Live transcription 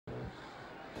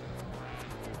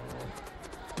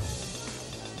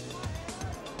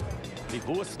The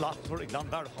buas lachtúr ag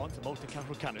Glanbharachan sa móta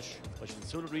Cahru Canish, leis an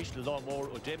súla rís le lámór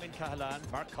ó Damien Cahalane,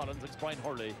 Mark Collins agus Brian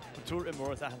Hurley, an túr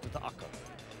imór a hananta aca.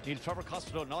 Níl Trevor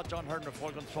Costello ná John Herner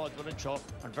fór an Stradbally seo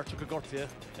an bhirrte go gortaí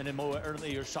in imóa ar an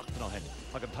ír seachtain á hen.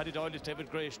 Ag an Paddy Doyle is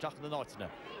David Gray isteach na náitina.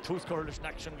 Tús cóir leis an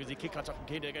action agus í kickáteach an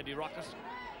céine ag Eddie Rocket.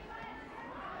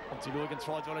 Antí luag an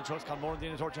Stradbally seo can mór an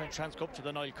dtíine tuairte an transcup to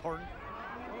the Niall Curran.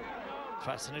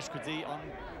 Trasanish could see on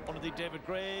one of the David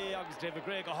Gray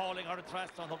go hauling hard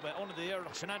trust on one of the air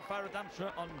Shannon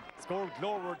Faradamsha on scored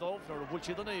lower dove or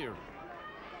Wilchie the near.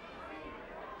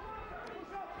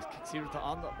 His kicks here to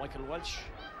on Michael Welsh.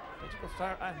 They took a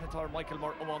fair or Michael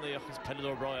Moore on the his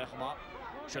Pellador Bra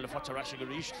Shell of Fatcher Rashing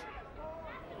reached.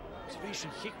 Swish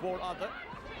and kick war on the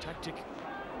tactic.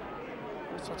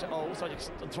 Such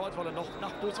a tried well enough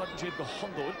not both sides go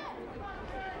Hondo.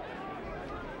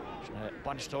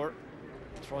 Bannistor.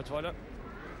 Stradbally.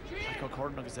 Michael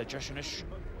Curran agus é Jeshinish.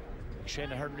 Shane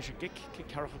Hernish a kick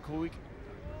Carach Coig.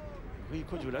 We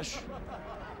could do leis.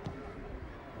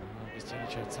 Is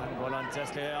Tan goal on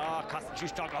Tesla. Castlehaven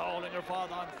stuck a hole in her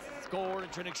father on score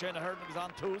and Trinnick Shane Hernish is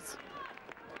on twos.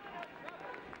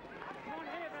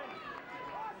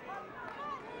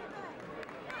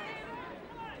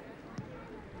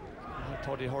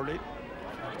 Toddy Hurley.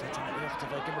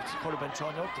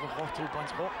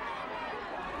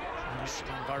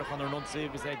 Glanbharachan ar nonsa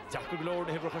agus é deacu glóir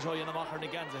na hibrecha seo dhéanamach ar na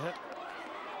gansaithe.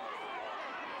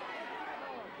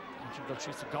 Sin go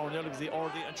trí sa gáneil agus í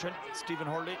ordaí an sin Stephen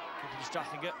Hurley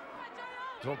isteachige.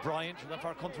 Dro Brian sin an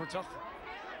fear controirteach.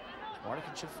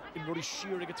 Marchan sih imróí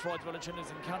siar ag Stradbally sin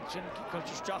is an cant sin cíáil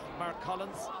isteach Mark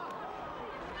Collins.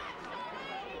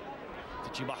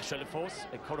 Tá bach se le fós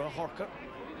ag cur a chorca.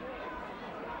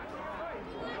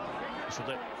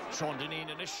 Sean Deneen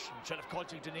in ish, Sheriff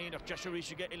Colting Deneen, of Joshua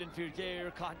Rishiga, Ellen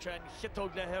Firgeir, Conchan,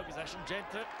 Hitog Leheg, is Ashen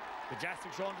Genta, the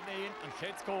Jastic Sean Deneen, and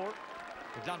Kate score,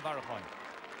 the Glanbharachan.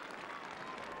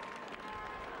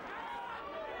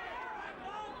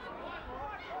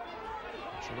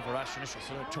 Sheriff Rashinish,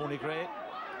 Tony Gray,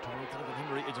 Tony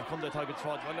Henry, it's a Kunde target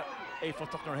Stradbally, a for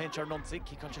Tuckner Hencher Nonsik,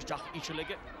 he can't just jack each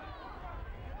leg.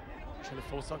 Sheriff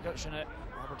Fosaka, Shane,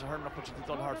 Robert Hearn, up to the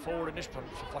dull hard forward in ish, but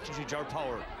watching she Jar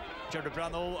Power. Ger de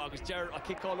Brano, agus Ger a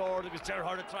kick all over, agus Ger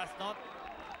hard a thrust not.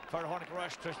 For Hornick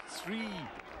Rush, there's 3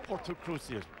 Porto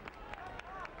Crucial.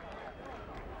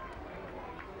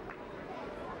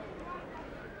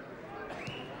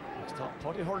 Next up,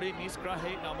 Paddy Hurley, Nis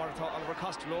Grahe, now Martha Oliver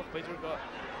Costello, Peter got.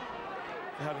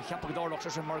 They have a Capital Door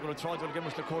Lockers and Margaret Troydwell,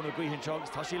 Gimmers the corner, Guihin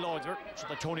Chugs, Tashi Lodger, so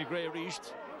the Tony Gray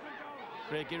reached.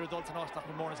 Gray Giro Dalton, Ostack,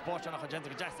 Morning Sport, and a Agenda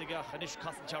Jessica, Hanish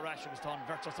Castle Charash, was done,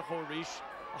 Virtus of Hor Reach,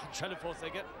 a Chelifos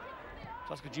again.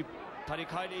 Just could you Paddy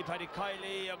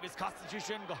Kiley, agus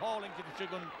Constitution, go hauling to the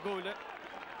Chicken goal.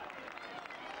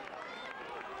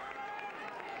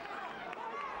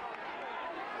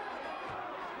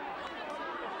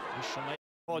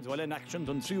 Well in action,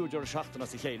 done 3 your shaft and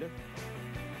as a Hale.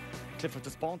 Clifford the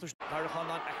sponsor, Parachan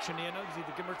on action in, see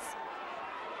the Gimmerts.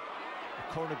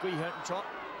 Corner Guy here and shot.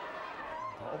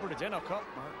 Over the Jenna Cup.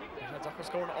 That's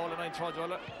scoring all in 9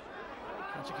 Stradbally.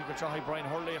 Can't you keep a try Brian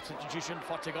Hurley of substitution,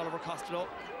 Fattig Oliver Costello.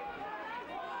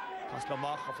 Costello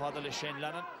Mach of Father Shane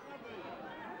Lennon.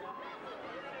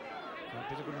 A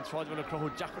bit of good in Stradbally, Crow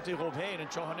Jackerty Rob Hain and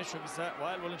Johanish of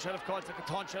well, in Sheriff Colt, like a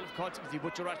ton Sheriff Colt, the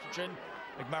Butcher Ratchin,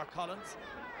 like Mark Collins.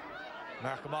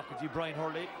 Mark Mock with you, Brian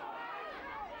Hurley.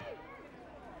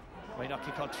 Might not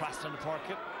kick out Trast on the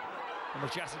parket. And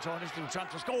with Jason Johanish to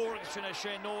transfer score,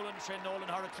 Shane Nolan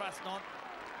hard at Trast on.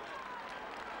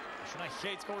 Nice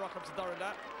shade score rock up to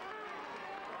Dorada.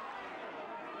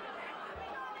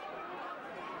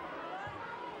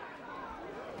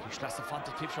 Schlas a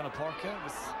fanta tips on a parka.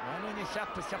 Was man in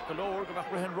chap galore. Go back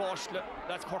Rehan Rosh.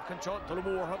 That's Cork and shot.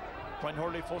 Dolomore. Brian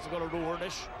Hurley forced a goal to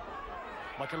Hurlish.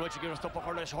 Michael Welch gives a stop of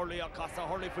Hurlish. Hurley Acosta.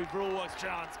 Hurley for Brew.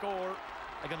 Chance score.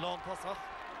 Again long toss off.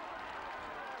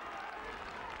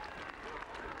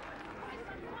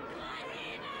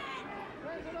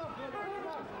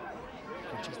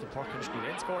 Just the Parkin speed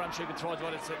end score and she could throw it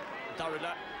well. It's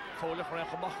Darrella Foley for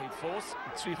Echomach. Force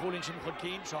 3 goal in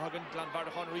Keen. Shahagan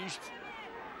Glanbharachan reached.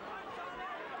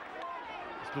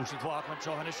 Exclusion to Hakan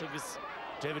Johanish is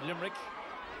David Limerick.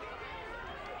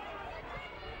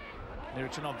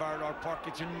 Nirichin on Barlar Park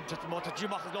Kitchen. Just the Mota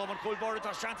Jimach is Loman Coolbar. It's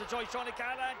a chance of Joy Shawnee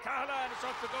Cahalane. Cahalane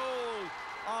shot the goal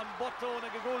on Button and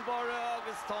a goal bar.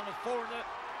 August on a foreigner.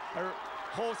 Her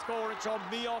whole score is John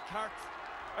Mio Cart.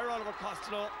 Oliver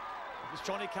Costello. It's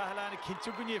Johnny Cahalane,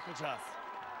 Kintu Gunyekul Chas.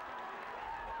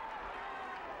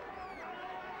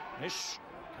 Nish,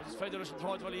 his Federation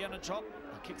Stradbally and chop.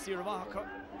 Kicks here Mahaka.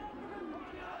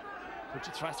 Which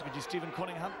is Trastic with Stephen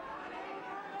Cunningham.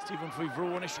 Stephen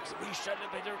Fivroon is Richard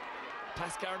Better.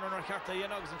 Pascal Runner Carta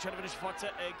Yenogs and Chedovich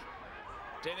Fotsa Egg.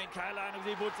 Damien Callahan of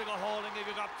the Boots go hauling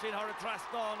a got Finn Hara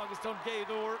Traston, August Don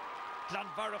Gaydor, Clan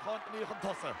Varachon, Michon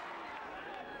Tossa.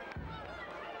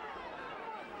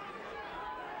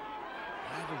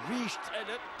 And reached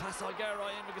Edit, Pascal Gara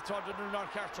in with the Tordon Runner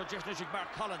Carta, Jeshnishik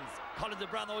Mark Collins. Collins the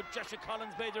Brano, Jessica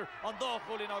Collins Bader on the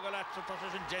Holy Nogalat,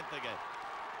 Tossa and Gent again.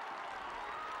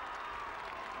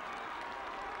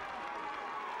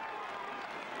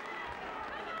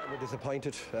 We're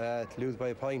disappointed to lose by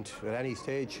a point at any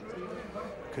stage.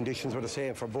 Conditions were the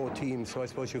same for both teams, so I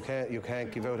suppose you can't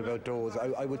give out about those.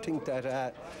 I would think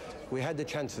that we had the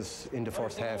chances in the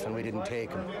first half and we didn't take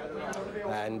them.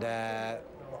 And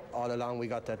all along we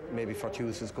got that maybe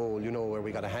fortuitous goal, you know, where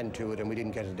we got a hand to it and we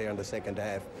didn't get it there in the second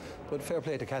half. But fair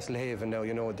play to Castlehaven now,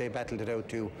 you know, they battled it out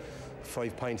to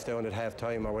 5 points down at half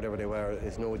time or whatever they were.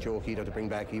 It's no joke either to bring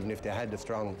back, even if they had the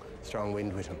strong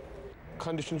wind with them.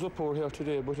 Conditions were poor here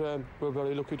today, but we're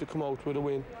very lucky to come out with a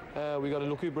win. We got a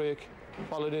lucky break,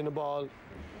 followed in a ball.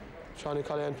 Johnny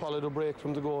Callahan followed a break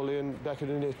from the goalie and back of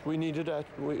the net. We needed that.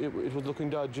 It was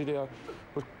looking dodgy there,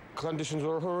 but conditions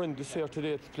were horrendous here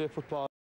today to play football.